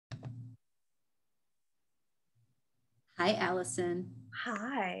Hi, Allison.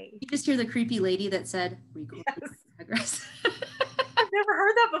 Hi. You just hear the creepy lady that said, recording in progress. I've never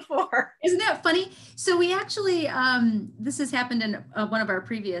heard that before. Isn't that funny? So we actually, this has happened in one of our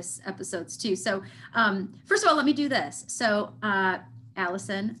previous episodes too. So first of all, let me do this. So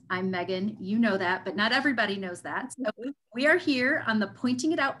Allison, I'm Megan. You know that, but not everybody knows that. So we are here on the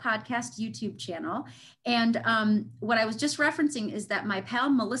Pointing It Out podcast YouTube channel. And what I was just referencing is that my pal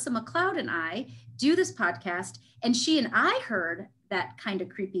Melissa McLeod and I do this podcast, and she and I heard that kind of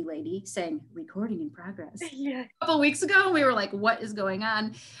creepy lady saying recording in progress Yeah. a couple of weeks ago. And we were like, what is going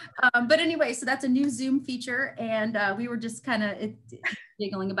on? But anyway, so that's a new Zoom feature. And we were just kind of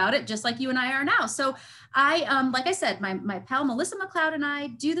giggling about it, just like you and I are now. So I, like I said, my pal Melissa McLeod and I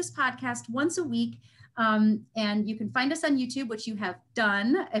do this podcast once a week. And you can find us on YouTube, which you have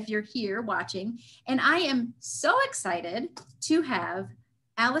done if you're here watching. And I am so excited to have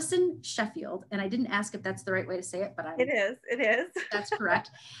Allison Sheffield, and I didn't ask if that's the right way to say it, but it is. That's correct.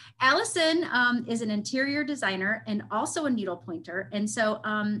 Allison is an interior designer and also a needlepointer. And so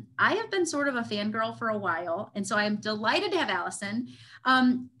I have been sort of a fangirl for a while. And so I am delighted to have Allison.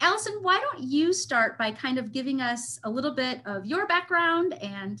 Allison, why don't you start by kind of giving us a little bit of your background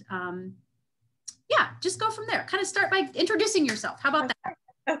and yeah, just go from there. Kind of start by introducing yourself. How about that?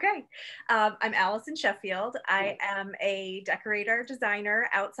 Okay. I'm Allison Sheffield. I am a decorator designer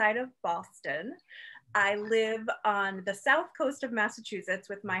outside of Boston. I live on the south coast of Massachusetts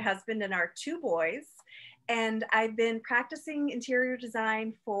with my husband and our 2 boys. And I've been practicing interior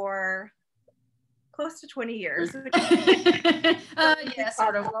design for close to 20 years. Yeah,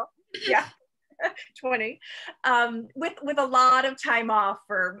 sort of. Yeah. 20 with a lot of time off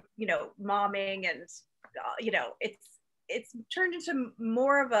for momming, and it's turned into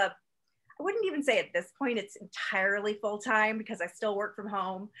more of a, I wouldn't even say at this point it's entirely full-time because I still work from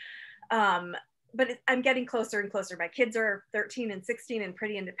home, but I'm getting closer and closer. My kids are 13 and 16 and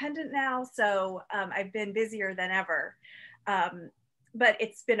pretty independent now, so I've been busier than ever, but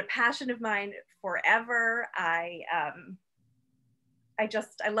it's been a passion of mine forever. I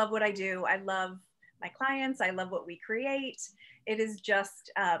love what I do. I love my clients. I love what we create. It is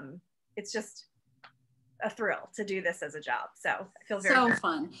just, it's just a thrill to do this as a job. So I feel very good.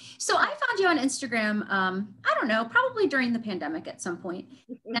 Fun. So I found you on Instagram, I don't know, probably during the pandemic at some point.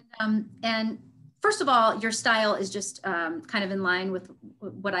 And first of all, your style is just kind of in line with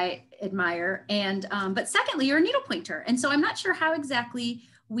what I admire. And, but secondly, you're a needlepointer. And so I'm not sure how exactly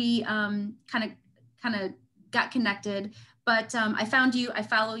we kind of got connected, but I found you, I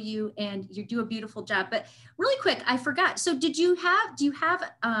follow you, and you do a beautiful job. But really quick, I forgot. So do you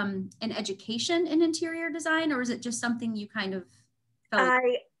have an education in interior design, or is it just something you kind of felt?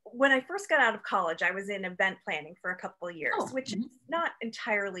 When I first got out of college, I was in event planning for a couple of years, which is not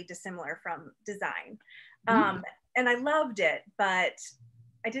entirely dissimilar from design. And I loved it, but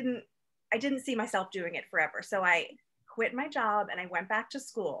I didn't see myself doing it forever. So I quit my job and I went back to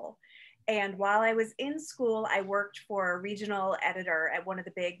school. And while I was in school, I worked for a regional editor at one of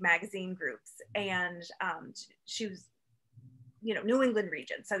the big magazine groups. And she was, New England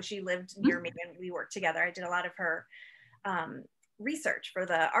region. So she lived near me and we worked together. I did a lot of her research for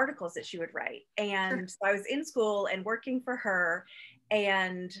the articles that she would write. And so I was in school and working for her.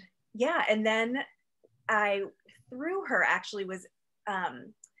 And yeah, and then through her actually was,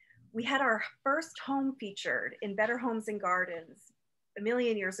 we had our first home featured in Better Homes and Gardens a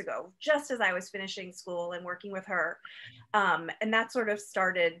million years ago, just as I was finishing school and working with her. And that sort of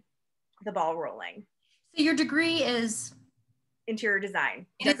started the ball rolling. So your degree is? Interior design,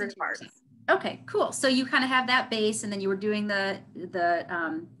 decorative arts. Okay, cool. So you kind of have that base, and then you were doing the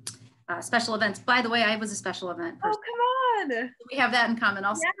special events. By the way, I was a special event person. Oh, come on. We have that in common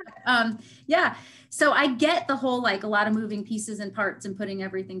also. Yeah. Yeah. So I get the whole, like, a lot of moving pieces and parts and putting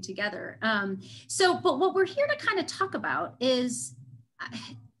everything together. But what we're here to kind of talk about is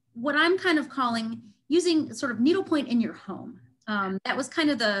what I'm kind of calling using sort of needlepoint in your home. That was kind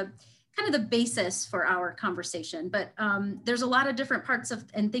of the basis for our conversation, but there's a lot of different parts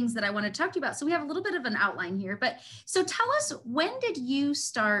and things that I want to talk to you about. So we have a little bit of an outline here, but so tell us, when did you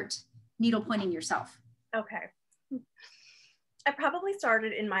start needlepointing yourself? Okay. I probably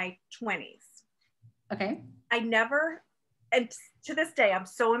started in my 20s. Okay. And to this day, I'm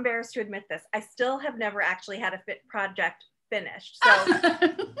so embarrassed to admit this, I still have never actually had a project finished.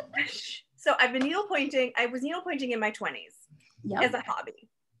 So I've been needlepointing. I was needlepointing in my 20s as a hobby.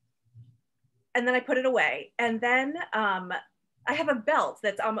 And then I put it away. And then I have a belt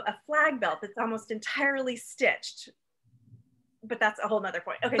that's a flag belt that's almost entirely stitched. But that's a whole nother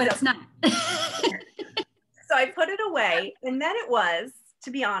point. Okay, but it's not. So I put it away. And then it was,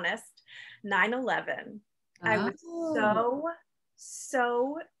 to be honest, 9/11. I was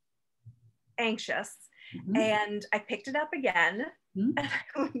so anxious. And I picked it up again, and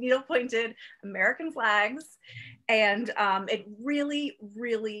I needle pointed American flags, and it really,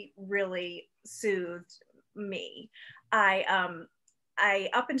 really, really soothed me. I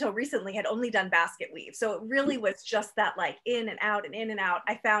up until recently had only done basket weave, so it really was just that like in and out and in and out.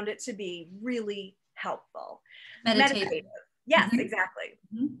 I found it to be really helpful. Meditative. Yes, exactly.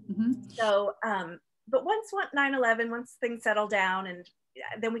 So, but once 9/11, once things settled down, and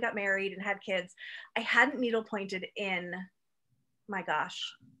then we got married and had kids, I hadn't needle pointed in, my gosh,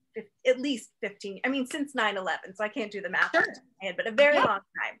 at least 15, I mean, since 9/11, so I can't do the math, but a very long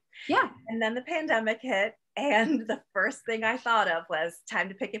time. Yeah. And then the pandemic hit, and the first thing I thought of was time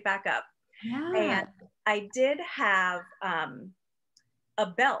to pick it back up. Yeah. And I did have a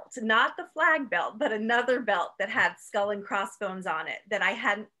belt, not the flag belt, but another belt that had skull and crossbones on it that I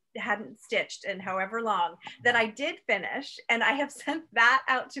hadn't stitched in however long, that I did finish, and I have sent that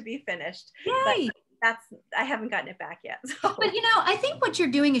out to be finished. Yay! But I haven't gotten it back yet. So. But you know, I think what you're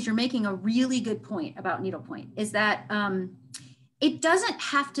doing is you're making a really good point about needlepoint, is that it doesn't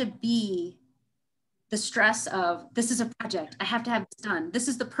have to be the stress of, this is a project, I have to have this done. This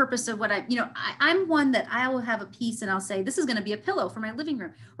is the purpose of what I'm one that I will have a piece and I'll say, this is going to be a pillow for my living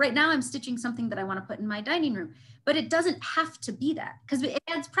room. Right now I'm stitching something that I want to put in my dining room, but it doesn't have to be that, because it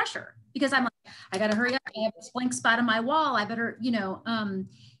adds pressure, because I'm like, I got to hurry up. I have this blank spot on my wall. I better,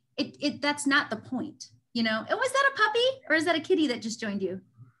 that's not the point, And was that a puppy, or is that a kitty that just joined you?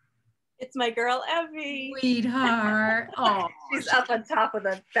 It's my girl, Evie. Sweetheart. Oh, she's up on top of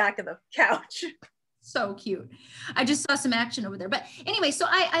the back of the couch. So cute. I just saw some action over there. But anyway, so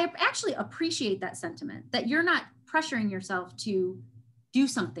I actually appreciate that sentiment, that you're not pressuring yourself to do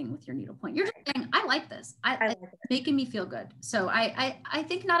something with your needlepoint. You're just saying, I like this. It's making me feel good. So I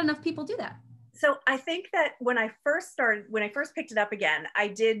think not enough people do that. So I think that when I first picked it up again, I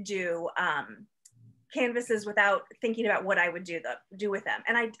did do canvases without thinking about what I would do with them.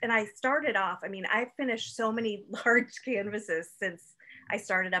 And I started off, I mean, I've finished so many large canvases since I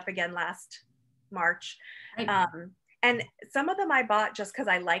started up again last March. Right. And some of them I bought just because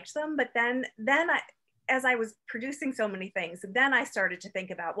I liked them, but then as I was producing so many things, then I started to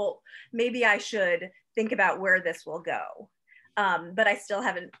think about, well, maybe I should think about where this will go. But I still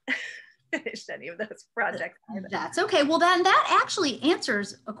haven't finished any of those projects either. That's okay. Well, then that actually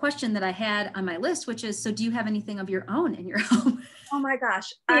answers a question that I had on my list, which is, so do you have anything of your own in your home? Oh my gosh,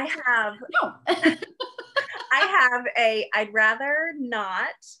 I have. No. I have I'd rather not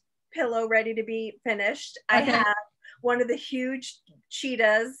pillow ready to be finished. Okay. I have one of the huge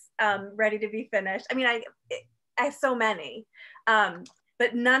cheetahs ready to be finished. I mean, I have so many,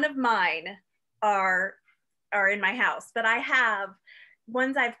 but none of mine are in my house. But I have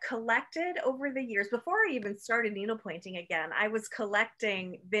ones I've collected over the years. Before I even started needlepointing again, I was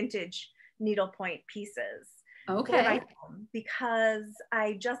collecting vintage needlepoint pieces. Okay. Because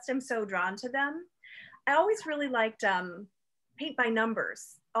I just am so drawn to them. I always really liked paint by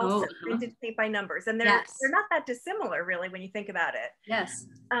numbers. Also, vintage paint by numbers, and they're not that dissimilar, really, when you think about it. Yes.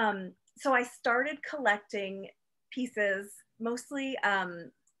 So I started collecting pieces, mostly.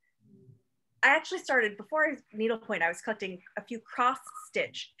 I actually started before I was needlepoint. I was collecting a few cross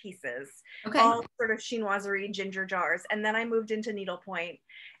stitch pieces, all sort of chinoiserie ginger jars, and then I moved into needlepoint.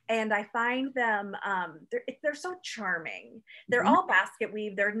 And I find them, they're so charming. They're all basket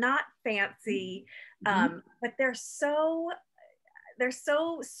weave. They're not fancy, but they're so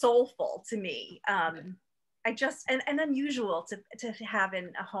soulful to me. I just, and unusual to have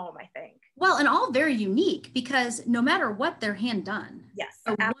in a home, I think. Well, and all very unique, because no matter what, they're hand done. Yes,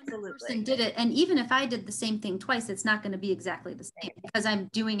 so absolutely. One person did it. And even if I did the same thing twice, it's not going to be exactly the same, because I'm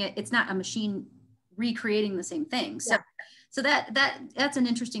doing it. It's not a machine recreating the same thing. So, so that's an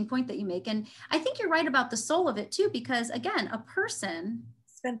interesting point that you make. And I think you're right about the soul of it too, because again, a person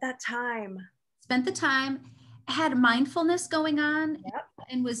spent the time, had mindfulness going on,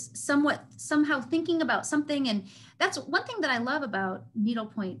 and was somehow thinking about something. And that's one thing that I love about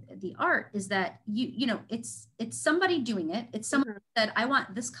needlepoint, the art, is that it's somebody doing it. It's someone that I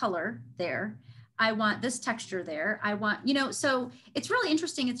want this color there. I want this texture there. I want, so it's really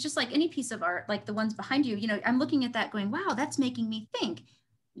interesting. It's just like any piece of art, like the ones behind you, I'm looking at that going, wow, that's making me think.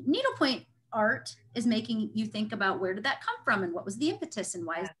 Needlepoint art is making you think about, where did that come from, and what was the impetus, and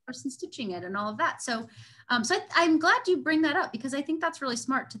why is the person stitching it, and all of that. So, I'm glad you bring that up, because I think that's really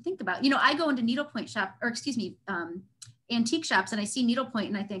smart to think about. I go into needlepoint antique shops, and I see needlepoint,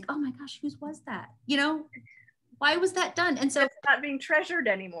 and I think, oh my gosh, whose was that? Why was that done? And so it's not being treasured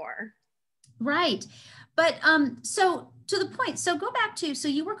anymore. Right. But so to the point, so go back to, so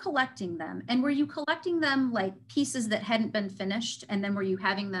you were collecting them, and were you collecting them like pieces that hadn't been finished, and then were you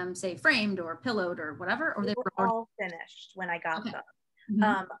having them say framed or pillowed or whatever, or They they were were all finished when I got okay. them.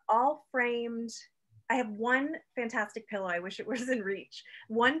 Mm-hmm. All framed. I have one fantastic pillow. I wish it was in reach.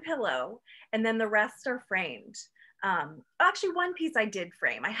 One pillow, and then the rest are framed. Actually, one piece I did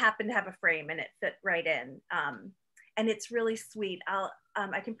frame. I happened to have a frame, and it fit right in. And it's really sweet.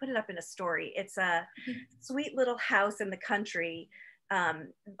 I can put it up in a story. It's a sweet little house in the country,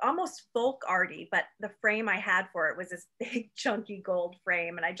 almost folk arty, but the frame I had for it was this big chunky gold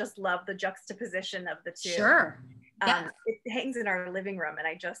frame, and I just love the juxtaposition of the two. Sure. Yeah. It hangs in our living room, and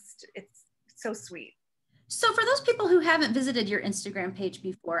it's so sweet. So for those people who haven't visited your Instagram page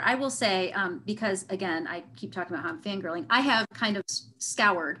before, I will say, because again, I keep talking about how I'm fangirling, I have kind of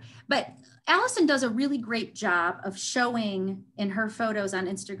scoured, but Allison does a really great job of showing in her photos on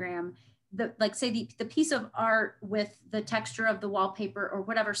Instagram, like say the piece of art with the texture of the wallpaper or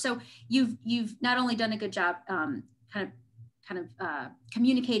whatever. So you've not only done a good job kind of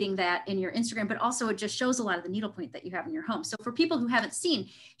communicating that in your Instagram, but also it just shows a lot of the needlepoint that you have in your home. So for people who haven't seen,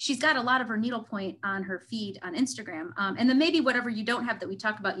 she's got a lot of her needlepoint on her feed on Instagram. And then maybe whatever you don't have that we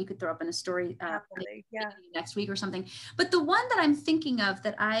talk about, you could throw up in a story maybe next week or something. But the one that I'm thinking of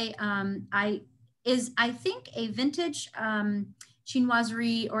that I think a vintage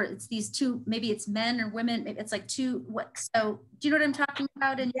chinoiserie, or it's these two, maybe it's men or women, maybe it's like two, so do you know what I'm talking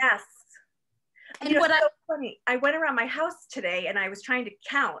about? And yes. And what so funny. I went around my house today and I was trying to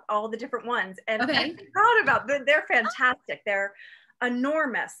count all the different ones, and okay. I'm proud about them. They're fantastic. They're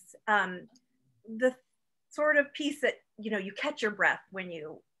enormous. The sort of piece that you catch your breath when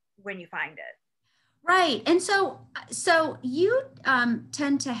you find it. Right. And so you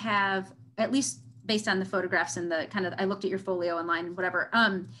tend to have, at least based on the photographs and the kind of, I looked at your folio online and whatever,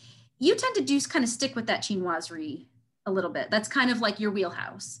 you tend to just kind of stick with that chinoiserie a little bit. That's kind of like your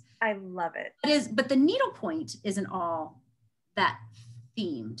wheelhouse. I love it. But the needlepoint isn't all that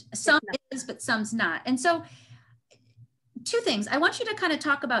themed. Some is, but some's not. And so two things. I want you to kind of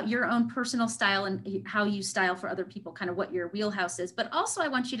talk about your own personal style and how you style for other people, kind of what your wheelhouse is. But also I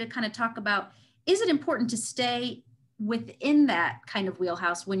want you to kind of talk about, is it important to stay within that kind of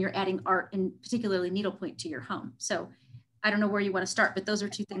wheelhouse when you're adding art and particularly needlepoint to your home? So I don't know where you want to start, but those are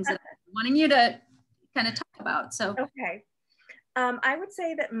two things that I'm wanting you to kind of talk about. So okay. I would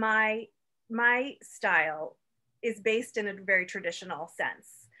say that my style is based in a very traditional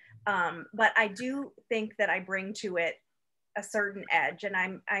sense, but I do think that I bring to it a certain edge, and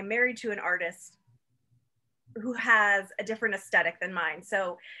I'm married to an artist who has a different aesthetic than mine.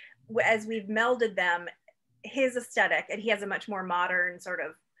 So as we've melded them, his aesthetic, and he has a much more modern sort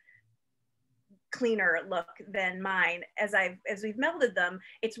of cleaner look than mine, as we've melded them,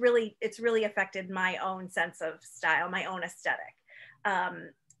 it's really affected my own sense of style, my own aesthetic. I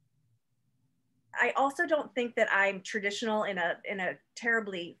also don't think that I'm traditional in a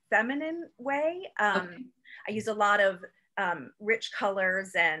terribly feminine way. I use a lot of rich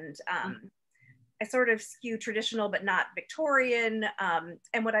colors, and I sort of skew traditional but not Victorian.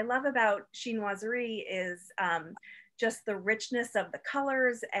 And what I love about chinoiserie is just the richness of the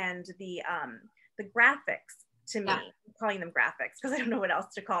colors and the graphics to me. I'm calling them graphics because I don't know what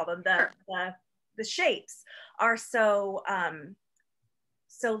else to call them. The shapes are so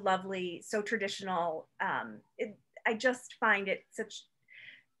so lovely, so traditional. I just find it such,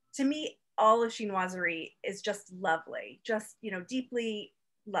 to me, all of chinoiserie is just lovely, just deeply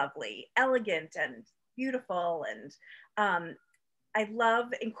lovely, elegant and beautiful, and I love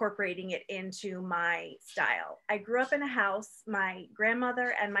incorporating it into my style. I grew up in a house, my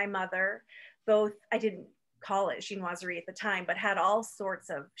grandmother and my mother both, I didn't call it chinoiserie at the time, but had all sorts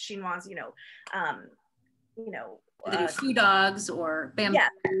of chinoise, food dogs or bamboo. Yeah.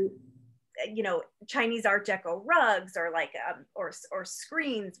 Chinese Art Deco rugs, or like or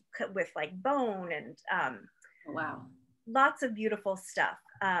screens with like bone and wow, lots of beautiful stuff.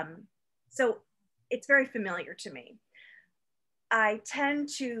 So it's very familiar to me. I tend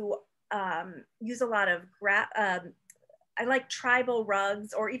to use a lot of I like tribal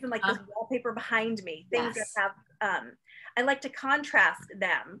rugs, or even like this wallpaper behind me, things that have I like to contrast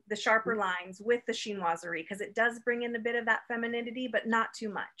them, the sharper lines, with the chinoiserie, because it does bring in a bit of that femininity, but not too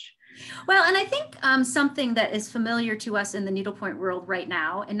much. Well, and I think something that is familiar to us in the needlepoint world right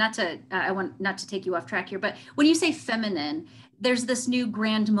now, and I want not to take you off track here, but when you say feminine, there's this new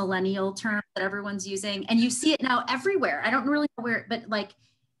grand millennial term that everyone's using, and you see it now everywhere. I don't really know where, but like,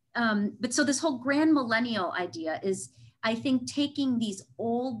 but so this whole grand millennial idea is, I think, taking these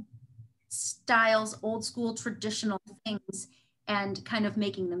old styles, old school traditional things, and kind of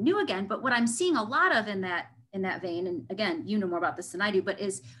making them new again. But what I'm seeing a lot of in that vein, and again, you know more about this than I do, but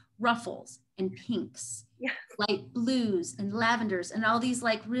is ruffles and pinks, yeah, light blues and lavenders and all these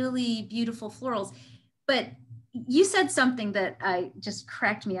like really beautiful florals. But you said something that I just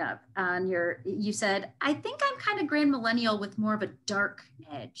cracked me up on you said, I think I'm kind of grand millennial with more of a dark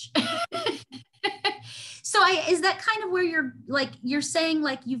edge. So is that kind of where you're saying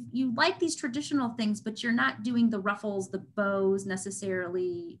like you like these traditional things, but you're not doing the ruffles, the bows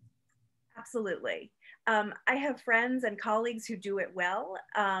necessarily? Absolutely. I have friends and colleagues who do it well.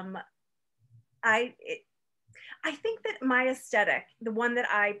 I think that my aesthetic, the one that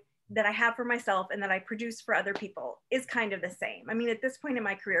I have for myself and that I produce for other people, is kind of the same. I mean, at this point in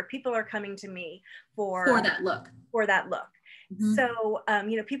my career, people are coming to me for that look. Mm-hmm. So,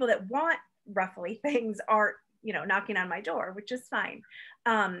 people that want ruffly things aren't, knocking on my door, which is fine.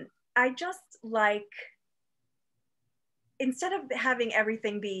 I just like, instead of having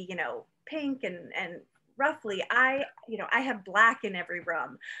everything be, pink and roughly, I have black in every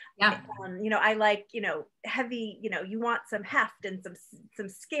room. Yeah. I like, heavy, you want some heft and some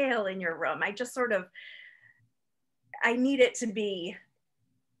scale in your room. I just sort of, I need it to be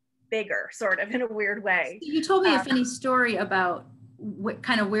bigger, sort of, in a weird way. You told me a funny story about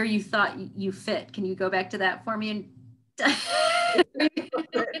kind of where you thought you fit. Can you go back to that for me?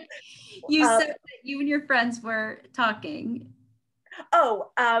 You said that you and your friends were talking. Was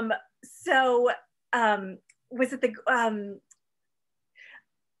it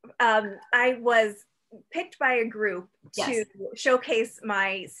I was picked by a group to showcase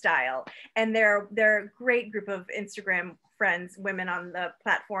my style, and they're a great group of Instagram friends, women on the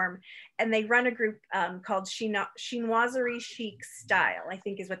platform, and they run a group called Chinoiserie Chic Style, I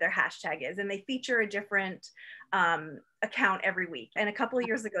think is what their hashtag is, and they feature a different account every week. And a couple of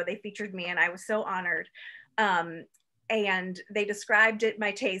years ago they featured me, and I was so honored. And they described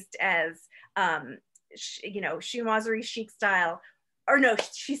my taste as chinoiserie chic style, or no,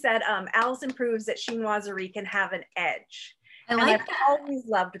 she said Allison proves that chinoiserie can have an edge. I've always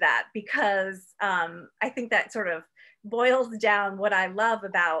loved that, because I think that sort of boils down what I love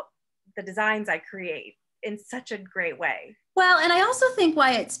about the designs I create in such a great way. Well, and I also think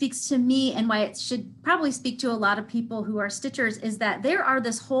why it speaks to me, and why it should probably speak to a lot of people who are stitchers, is that there are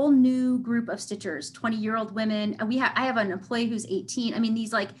this whole new group of stitchers, 20-year-old women. I have an employee who's 18. I mean,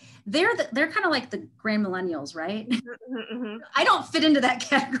 these like, they're kind of like the grand millennials, right? Mm-hmm. I don't fit into that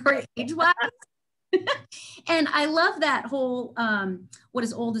category age-wise. And I love that whole, what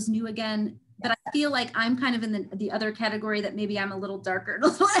is old is new again. But I feel like I'm kind of in the other category, that maybe I'm a little darker and a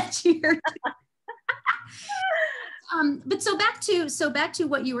little edgier. But so back to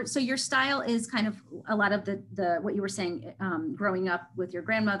what you were, so your style is kind of a lot of the what you were saying, growing up with your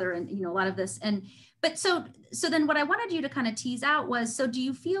grandmother, and a lot of this, but so then what I wanted you to kind of tease out was, so do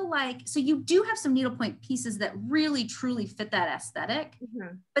you feel like, so you do have some needlepoint pieces that really truly fit that aesthetic,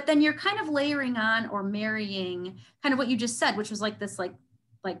 mm-hmm. but then you're kind of layering on or marrying kind of what you just said, which was like this like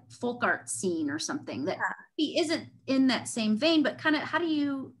folk art scene or something that isn't in that same vein, but kind of, how do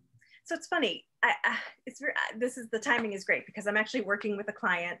you? So it's funny. The timing is great, because I'm actually working with a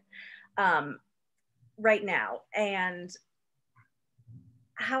client right now, and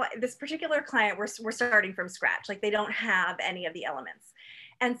this particular client, we're starting from scratch. Like, they don't have any of the elements,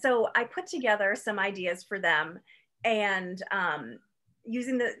 and so I put together some ideas for them, and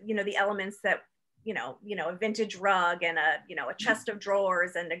using the elements that a vintage rug, and a chest of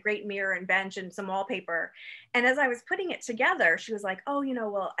drawers, and a great mirror and bench, and some wallpaper. And as I was putting it together, she was like, oh,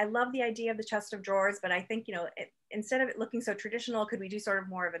 well, I love the idea of the chest of drawers, but I think, instead of it looking so traditional, could we do sort of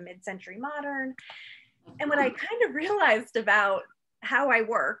more of a mid-century modern? And what I kind of realized about how I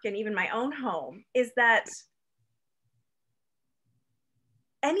work, and even my own home, is that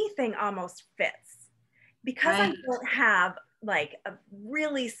anything almost fits, because I don't have like a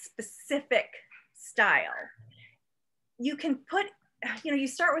really specific style. You can put, you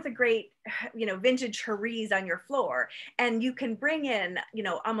start with a great, vintage Herrees on your floor, and you can bring in,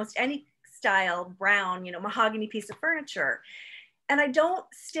 almost any style, brown, mahogany piece of furniture. And I don't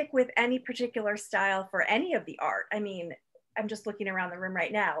stick with any particular style for any of the art. I mean, I'm just looking around the room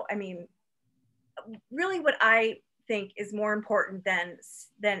right now. I mean, really what I think is more important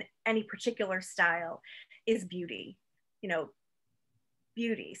than any particular style is beauty.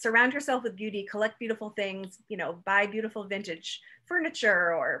 Beauty. Surround yourself with beauty, collect beautiful things, buy beautiful vintage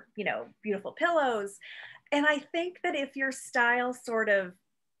furniture, or, beautiful pillows. And I think that if your style sort of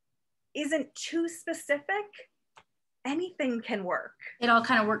isn't too specific, anything can work. It all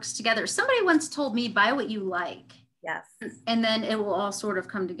kind of works together. Somebody once told me, buy what you like. Yes. And then it will all sort of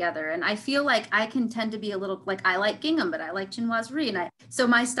come together. And I feel like I can tend to be a little, like, I like gingham, but I like chinoiserie. And so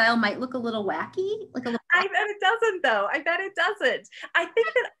my style might look a little wacky, like a little. I bet it doesn't though. I bet it doesn't. I think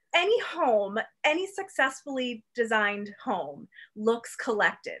that any home, any successfully designed home looks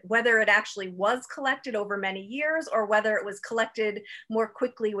collected, whether it actually was collected over many years or whether it was collected more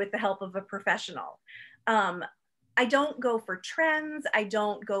quickly with the help of a professional. I don't go for trends. I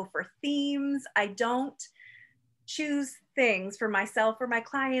don't go for themes. I don't choose things for myself or my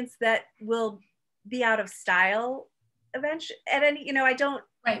clients that will be out of style eventually. And then, you know, I don't.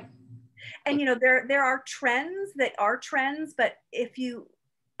 Right. And, you know, there are trends that are trends, but if you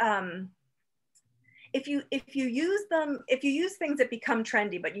use them, if you use things that become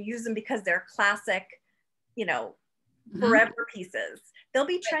trendy, but you use them because they're classic, you know, forever pieces, they'll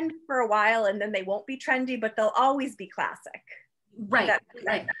be trendy for a while and then they won't be trendy, but they'll always be classic. Right.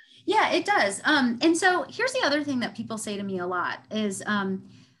 Right. Yeah, it does. And so here's the other thing that people say to me a lot is, oh,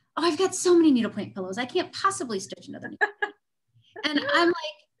 I've got so many needlepoint pillows. I can't possibly stitch another needlepoint. And I'm like,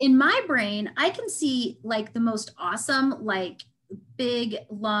 in my brain, I can see like the most awesome, like big,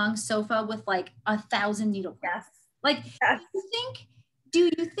 long sofa with like 1,000 needlepoints. Yes. Like, yes. Do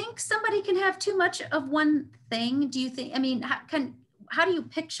you think somebody can have too much of one thing? Do you think, I mean, how do you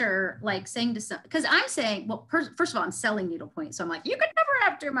picture like saying to some, because I'm saying, well, first of all, I'm selling needlepoint. So I'm like, you could never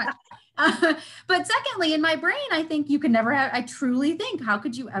have too much. But secondly, in my brain, I think you can never have, I truly think, how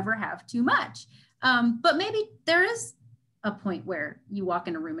could you ever have too much? But maybe there is a point where you walk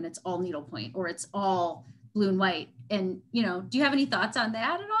in a room and it's all needlepoint or it's all blue and white. And, you know, do you have any thoughts on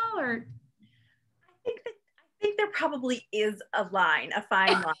that at all? Or I think there probably is a line, a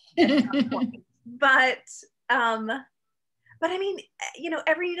fine line at some point. But I mean, you know,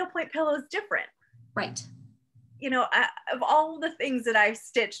 every needlepoint pillow is different. Right. You know, of all the things that I've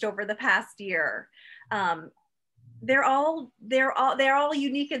stitched over the past year, they're all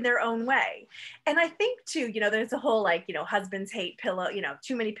unique in their own way. And I think too, you know, there's a whole like, you know, husbands hate pillow, you know,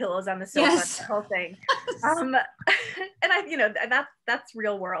 too many pillows on the sofa, yes. The whole thing. And I, you know, that's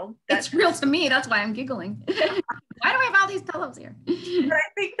real world. It's real to me. That's why I'm giggling. Why do we have all these pillows here? But I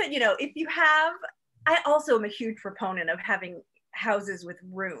think that, you know, if you have, I also am a huge proponent of having houses with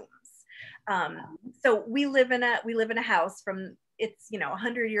rooms. So we live in a house from, it's, you know,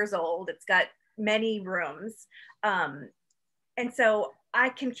 100 years old. It's got many rooms. And so I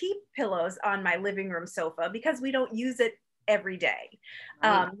can keep pillows on my living room sofa because we don't use it every day.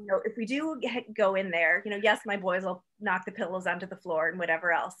 You know, if we do go in there, you know, yes, my boys will knock the pillows onto the floor and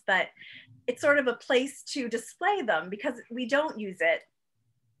whatever else, but it's sort of a place to display them because we don't use it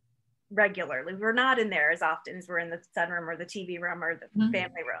regularly. We're not in there as often as we're in the sunroom or the TV room or the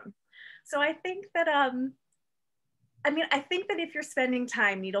family room. So I think that, I mean, I think that if you're spending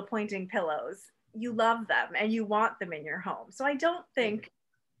time needlepointing pillows, you love them and you want them in your home. So I don't think,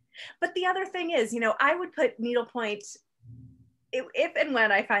 but the other thing is, you know, I would put needlepoint, if and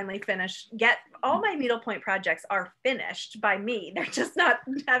when I finally all my needlepoint projects are finished by me. They're just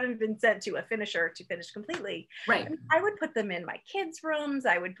haven't been sent to a finisher to finish completely. Right. I would put them in my kids' rooms.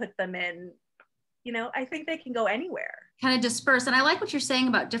 I would put them in, you know, I think they can go anywhere. Kind of disperse. And I like what you're saying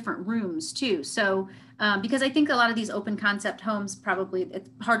about different rooms too. So, because I think a lot of these open concept homes, probably it's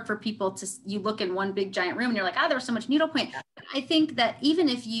hard for people you look in one big giant room and you're like, there's so much needlepoint. I think that even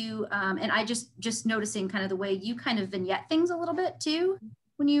if you, and I just noticing kind of the way you kind of vignette things a little bit too,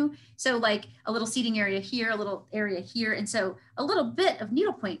 so like a little seating area here, a little area here. And so a little bit of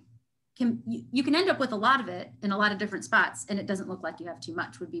needlepoint you can end up with a lot of it in a lot of different spots and it doesn't look like you have too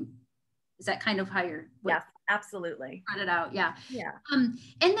much is that kind of how you're? Yes, absolutely. Spread it out. Yeah. Yeah. And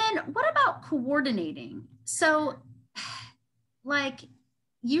then what about coordinating? So like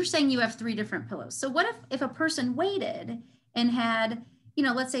you're saying you have 3 different pillows. So what if a person waited and had, you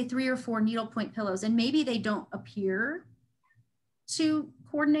know, let's say 3 or 4 needlepoint pillows and maybe they don't appear to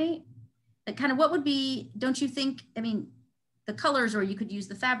coordinate? Like kind of what would be, don't you think, I mean, the colors, or you could use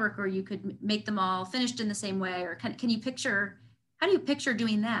the fabric, or you could make them all finished in the same way, or can you picture, how do you picture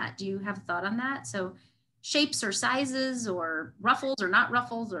doing that? Do you have a thought on that? So shapes or sizes or ruffles or not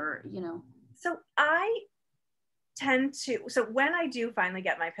ruffles, or, you know? So I tend to, so when I do finally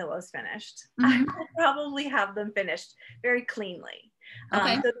get my pillows finished, I will probably have them finished very cleanly.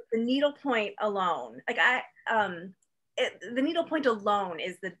 Okay. So the needlepoint alone, like the needlepoint alone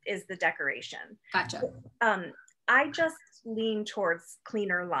is the decoration. Gotcha. I just lean towards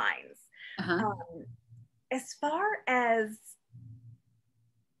cleaner lines. As far as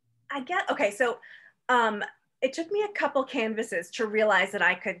so it took me a couple canvases to realize that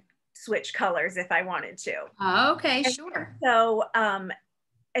I could switch colors if I wanted to. Okay, sure. So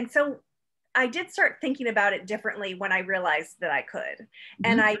I did start thinking about it differently when I realized that I could.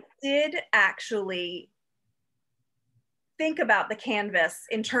 And I did actually think about the canvas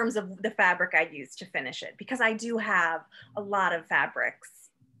in terms of the fabric I'd use to finish it, because I do have a lot of fabrics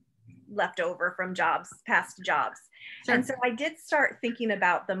left over from past jobs. Sure. And so I did start thinking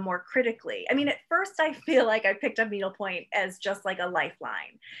about them more critically. I mean, at first I feel like I picked up needlepoint as just like a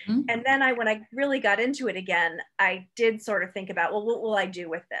lifeline. And then when I really got into it again, I did sort of think about, well, what will I do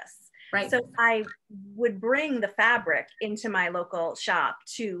with this? Right. So I would bring the fabric into my local shop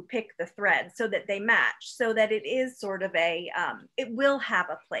to pick the thread so that they match, so that it is sort of it will have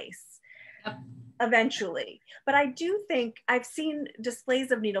a place. Yep. Eventually. But I do think I've seen displays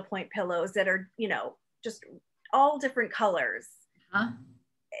of needlepoint pillows that are, just all different colors. Huh?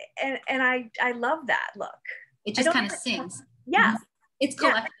 And I love that look. It just kind of sings. Yes. It's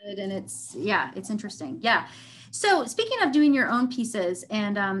collected and it's interesting. Yeah. So speaking of doing your own pieces,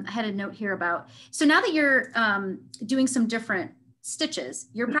 and I had a note here about, so now that you're doing some different stitches,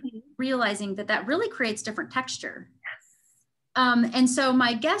 you're probably realizing that really creates different texture. Yes. And so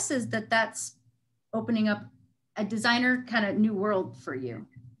my guess is that that's opening up a designer kind of new world for you.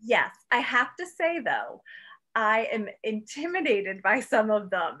 Yes. I have to say though, I am intimidated by some of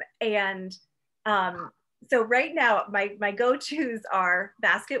them. And so right now, my go-tos are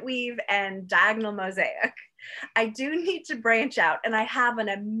basket weave and diagonal mosaic. I do need to branch out, and I have an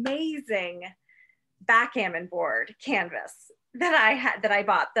amazing backgammon board canvas that I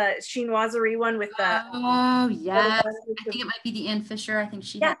bought, the chinoiserie one with the. Oh yeah, I think it might be the Ann Fisher. I think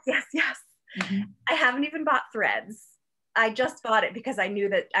she. Yes. Mm-hmm. I haven't even bought threads. I just bought it because I knew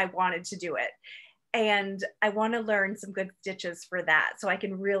that I wanted to do it. And I want to learn some good stitches for that so I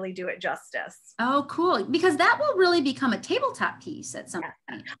can really do it justice. Oh, cool. Because that will really become a tabletop piece at some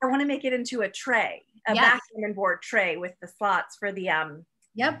point. I want to make it into a tray, a backgammon board tray with the slots for the,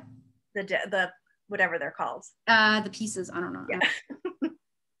 the whatever they're called. The pieces, I don't know. Yeah.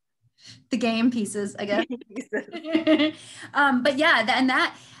 The game pieces, I guess. But yeah, and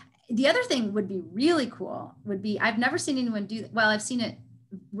that, the other thing would be really cool would be, I've never seen anyone do that. Well, I've seen it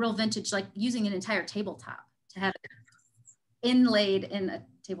real vintage, like using an entire tabletop to have it inlaid in a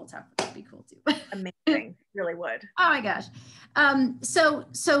tabletop would be cool too. Amazing, really would. Oh my gosh.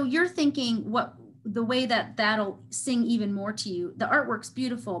 So you're thinking the way that'll sing even more to you. The artwork's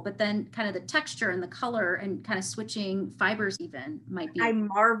beautiful, but then kind of the texture and the color and kind of switching fibers even might be. I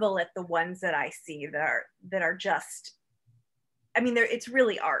marvel at the ones that I see that are just, I mean, it's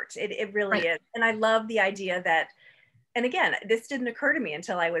really art. It really is. And I love the idea that, and again, this didn't occur to me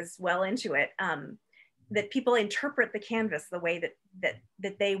until I was well into it, that people interpret the canvas the way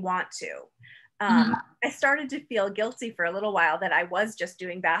that they want to. I started to feel guilty for a little while that I was just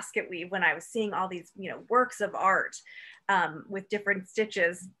doing basket weave when I was seeing all these, works of art with different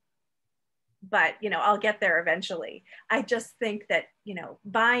stitches. But, I'll get there eventually. I just think that,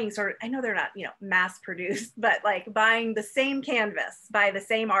 buying I know they're not, mass produced, but like buying the same canvas by the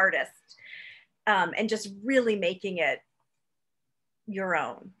same artist, and just really making it your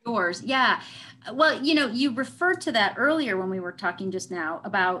own. Yours, yeah. Well, you referred to that earlier when we were talking just now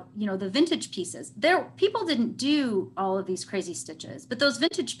about, the vintage pieces. People didn't do all of these crazy stitches, but those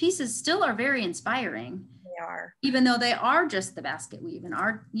vintage pieces still are very inspiring. They are. Even though they are just the basket weave and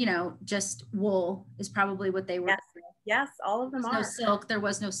are, just wool is probably what they were. Yes, all of them are. No silk, there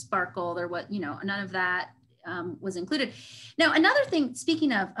was no sparkle, there was, none of that was included. Now, another thing,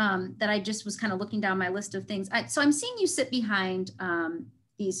 speaking of, that I just was kind of looking down my list of things. So I'm seeing you sit behind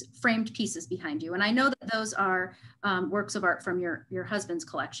these framed pieces behind you. And I know that those are works of art from your husband's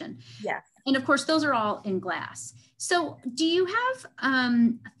collection. Yes. And of course, those are all in glass. So do you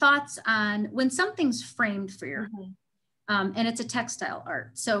have thoughts on when something's framed for your and it's a textile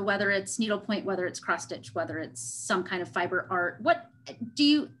art? So whether it's needlepoint, whether it's cross stitch, whether it's some kind of fiber art, what do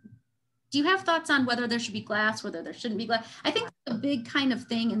you have thoughts on whether there should be glass, whether there shouldn't be glass? I think it's a big kind of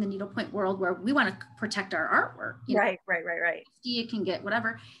thing in the needlepoint world where we want to protect our artwork. Right. You can get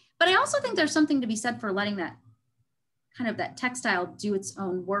whatever. But I also think there's something to be said for letting that kind of that textile do its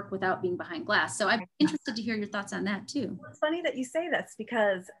own work without being behind glass. So I'm interested to hear your thoughts on that too. Well, it's funny that you say this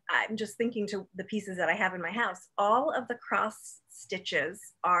because I'm just thinking to the pieces that I have in my house. All of the cross stitches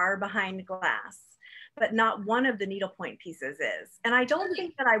are behind glass, but not one of the needlepoint pieces is. And I don't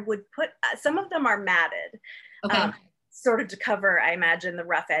think that I would put, some of them are matted, sort of to cover, I imagine, the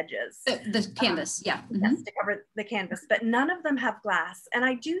rough edges. The canvas, yeah. Yes, to cover the canvas, but none of them have glass. And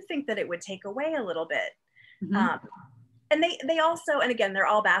I do think that it would take away a little bit. And they also, and again, they're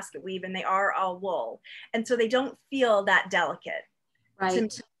all basket weave and they are all wool. And so they don't feel that delicate.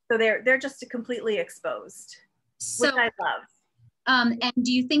 Right. So they're just completely exposed, which I love. And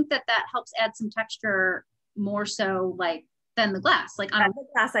do you think that that helps add some texture more so like than the glass? Like on the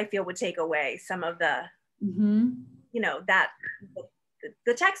glass, I feel would take away some of the, you know,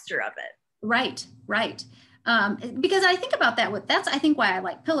 the texture of it. Right, right. Because I think about that that's, I think why I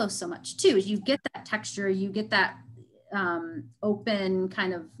like pillows so much too, is you get that texture, you get that open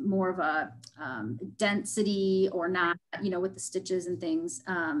kind of more of a density or not, you know, with the stitches and things.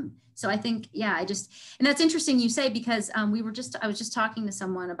 So I think, yeah, and that's interesting you say, because I was just talking to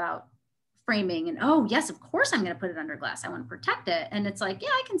someone about framing and, oh yes, of course I'm going to put it under glass. I want to protect it. And it's like, yeah,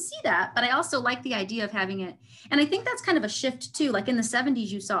 I can see that, but I also like the idea of having it. And I think that's kind of a shift too. Like in the 70s,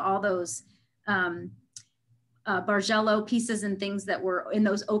 you saw all those Bargello pieces and things that were in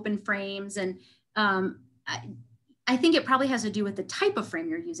those open frames. And I think it probably has to do with the type of frame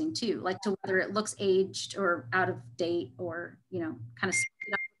you're using too, like to whether it looks aged or out of date, or, you know, kind of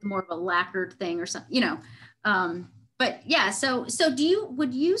more of a lacquered thing or something, you know. But yeah, so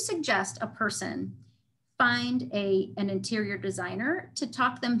would you suggest a person find an interior designer to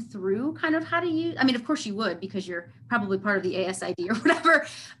talk them through kind of how to use, I mean, of course you would, because you're probably part of the ASID or whatever,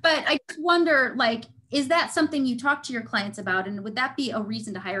 but I just wonder, like, is that something you talk to your clients about? And would that be a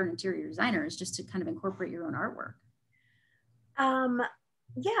reason to hire an interior designer, is just to kind of incorporate your own artwork?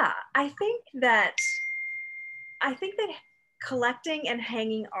 Yeah, I think that collecting and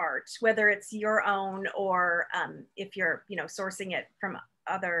hanging art, whether it's your own or if you're, you know, sourcing it from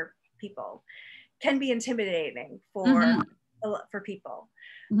other people, can be intimidating for people.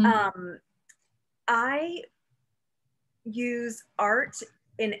 I use art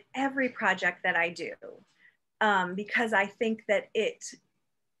in every project that I do because I think that it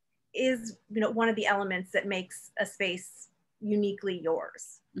is, you know, one of the elements that makes a space uniquely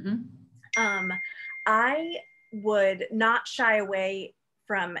yours. I would not shy away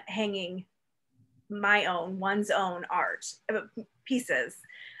from hanging one's own art pieces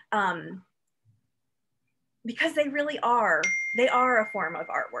because they really are a form of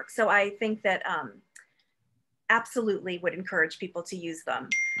artwork. So I think that absolutely would encourage people to use them.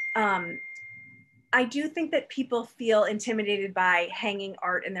 I do think that people feel intimidated by hanging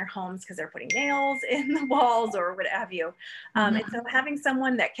art in their homes because they're putting nails in the walls or what have you. And so having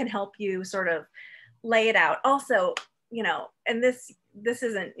someone that can help you sort of lay it out. Also, you know, and this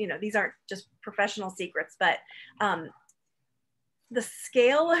isn't, you know, these aren't just professional secrets, but the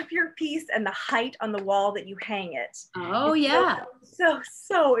scale of your piece and the height on the wall that you hang it. Oh yeah.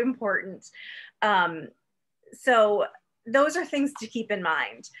 So important. So those are things to keep in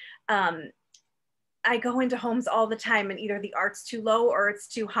mind. I go into homes all the time and either the art's too low or it's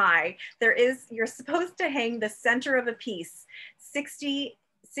too high. You're supposed to hang the center of a piece 60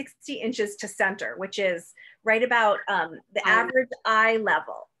 inches to center, which is right about the average eye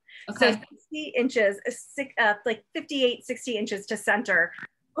level. Okay. So 60 inches, like 58, 60 inches to center,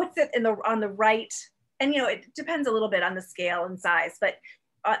 puts it on the right, and you know, it depends a little bit on the scale and size, but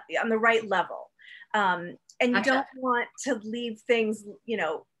on the right level. And you don't want to leave things, you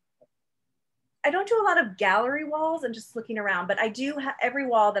know, I don't do a lot of gallery walls and just looking around, but I do every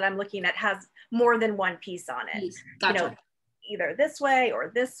wall that I'm looking at has more than one piece on it. Gotcha. You know, either this way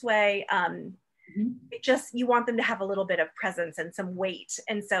or this way. It just, you want them to have a little bit of presence and some weight.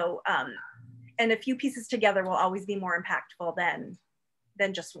 And so, and a few pieces together will always be more impactful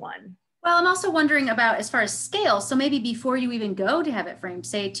than just one. Well, I'm also wondering about as far as scale. So maybe before you even go to have it framed,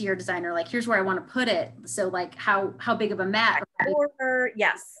 say to your designer, like, here's where I want to put it. So like how big of a mat? Or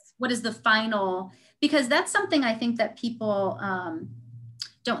yes. What is the final, because that's something I think that people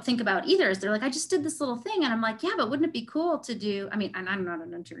don't think about either, is they're like, I just did this little thing. And I'm like, yeah, but wouldn't it be cool to do, I mean, and I'm not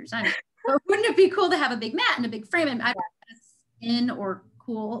an interior designer, but wouldn't it be cool to have a big mat and a big frame? And I in or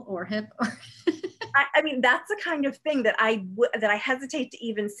cool or hip or I mean, that's the kind of thing that I hesitate to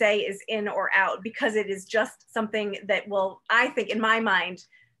even say is in or out, because it is just something that will, I think in my mind,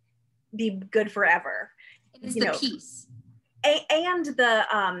 be good forever. It is the piece. And the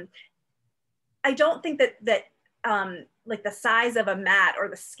I don't think that like the size of a mat or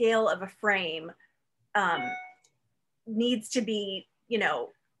the scale of a frame needs to be, you know,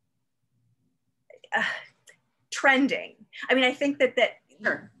 trending. I mean, I think that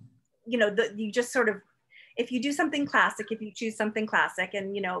sure. You know, you just sort of, if you do something classic, if you choose something classic,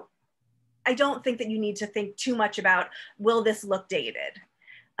 and you know, I don't think that you need to think too much about, will this look dated?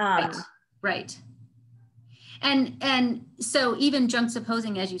 Right. And so even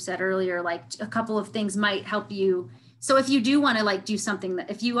juxtaposing, as you said earlier, like a couple of things might help you. So if you do want to like do something that,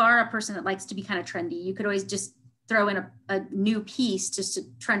 if you are a person that likes to be kind of trendy, you could always just throw in a new piece just to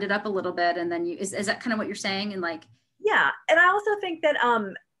trend it up a little bit. And then is that kind of what you're saying? And like, yeah. And I also think that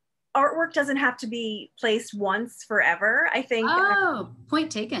artwork doesn't have to be placed once forever. I think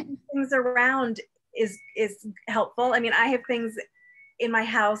point taken. Things around is helpful. I mean, I have things in my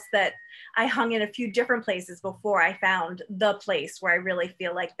house that I hung in a few different places before I found the place where I really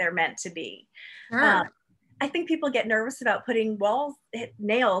feel like they're meant to be. Sure. I think people get nervous about putting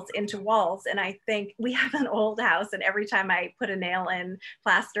nails into walls. And I think we have an old house, and every time I put a nail in,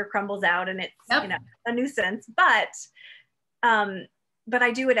 plaster crumbles out, and it's a nuisance. But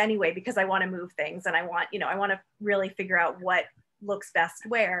I do it anyway because I want to move things, and I want to really figure out what looks best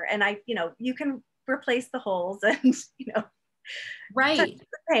where. And you can replace the holes and right, touch the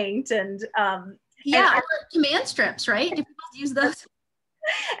paint and command strips, right? Do people use those?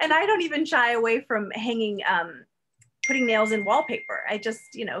 And I don't even shy away from hanging, putting nails in wallpaper. I just,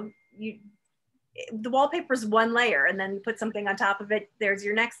 the wallpaper is one layer, and then you put something on top of it, there's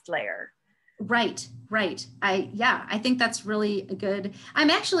your next layer. Right. I think that's really good.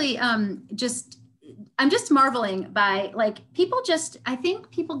 I'm actually I'm just marveling by, like, I think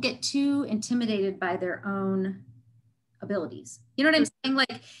people get too intimidated by their own abilities. You know what I'm saying?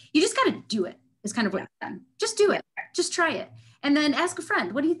 Like, you just got to do it is kind of what you're saying. Just do it. Just try it. And then ask a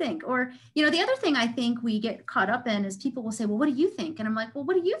friend, what do you think? Or, the other thing I think we get caught up in is people will say, well, what do you think? And I'm like, well,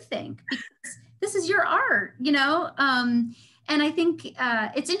 what do you think? Because this is your art, and I think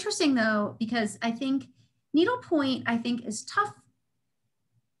it's interesting, though, because I think needlepoint, is tough.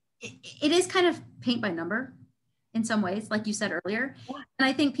 It is kind of paint by number in some ways, like you said earlier. And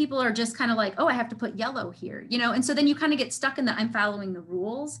I think people are just kind of like, oh, I have to put yellow here, and so then you kind of get stuck in the I'm following the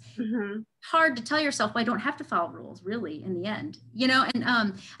rules. Mm-hmm. Hard to tell yourself, well, I don't have to follow rules really in the end, and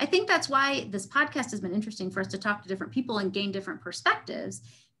I think that's why this podcast has been interesting for us to talk to different people and gain different perspectives,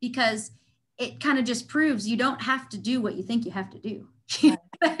 because it kind of just proves you don't have to do what you think you have to do. Right.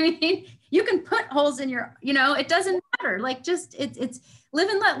 I mean, you can put holes in your, it doesn't matter. Like, just it's live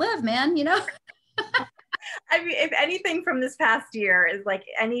and let live, man, I mean, if anything from this past year is like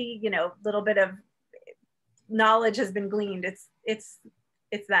any, little bit of knowledge has been gleaned, it's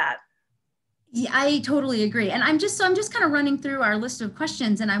that. Yeah, I totally agree. And I'm just kind of running through our list of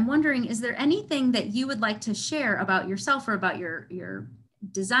questions, and I'm wondering, is there anything that you would like to share about yourself or about your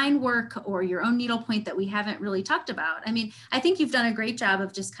design work or your own needlepoint that we haven't really talked about? I mean, I think you've done a great job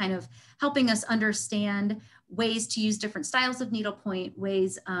of just kind of helping us understand ways to use different styles of needlepoint,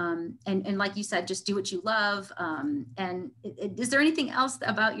 ways, and like you said, just do what you love. Is there anything else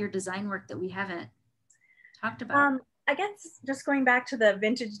about your design work that we haven't talked about? I guess just going back to the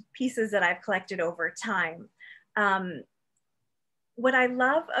vintage pieces that I've collected over time, what I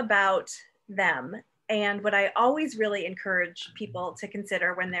love about them, and what I always really encourage people to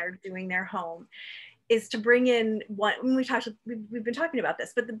consider when they're doing their home, is to bring in we've been talking about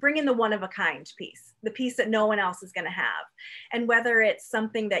this, but bring in the one-of-a-kind piece, the piece that no one else is going to have. And whether it's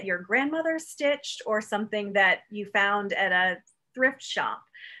something that your grandmother stitched or something that you found at a thrift shop,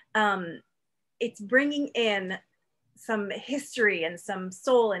 it's bringing in some history and some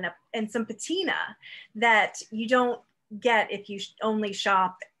soul and some patina that you don't get if you only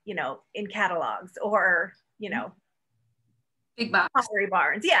shop, in catalogs or, big box pottery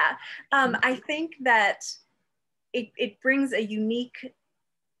barns. Yeah. I think that it brings a unique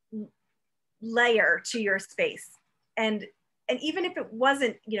layer to your space. And even if it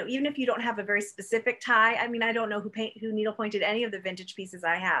wasn't, even if you don't have a very specific tie, I mean, I don't know who needlepointed any of the vintage pieces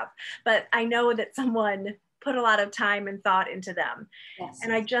I have, but I know that someone put a lot of time and thought into them. Yes.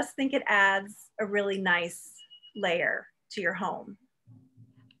 And I just think it adds a really nice layer to your home.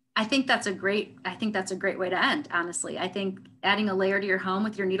 I think that's a great way to end, honestly. I think adding a layer to your home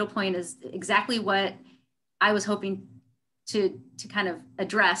with your needlepoint is exactly what I was hoping to kind of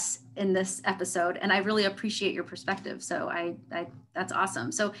address in this episode. And I really appreciate your perspective. So that's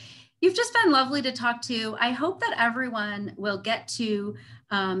awesome. So you've just been lovely to talk to. I hope that everyone will get to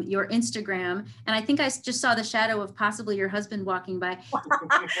your Instagram. And I think I just saw the shadow of possibly your husband walking by.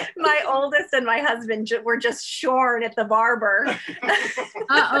 My oldest and my husband were just shorn at the barber.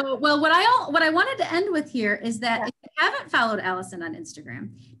 Well, what I wanted to end with here is that if you haven't followed Allison on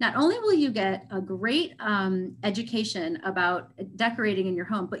Instagram, not only will you get a great education about decorating in your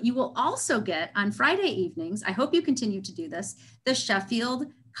home, but you will also get on Friday evenings, I hope you continue to do this, the Sheffield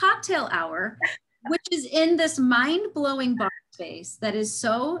Cocktail Hour, which is in this mind-blowing bar space that is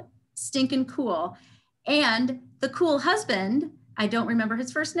so stinking cool. And the cool husband, I don't remember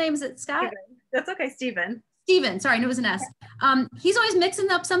his first name, is it Scott? Steven. That's okay, Steven. Sorry, I knew it was an S. He's always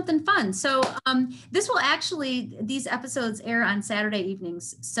mixing up something fun. So these episodes air on Saturday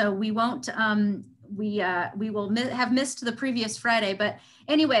evenings. So we won't, we will have missed the previous Friday, but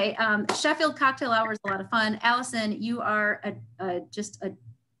anyway, Sheffield Cocktail Hour is a lot of fun. Allison, you are just a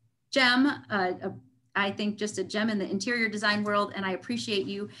gem, I think just a gem in the interior design world. And I appreciate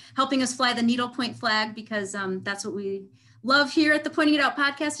you helping us fly the Needlepoint flag, because that's what we love here at the Pointing It Out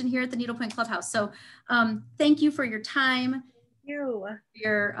podcast and here at the Needlepoint Clubhouse. So thank you for your time, your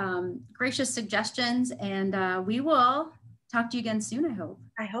gracious suggestions, and we will talk to you again soon, I hope.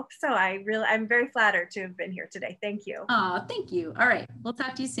 I hope so. I'm very flattered to have been here today. Thank you. Oh, thank you. All right. We'll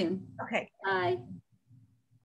talk to you soon. Okay. Bye.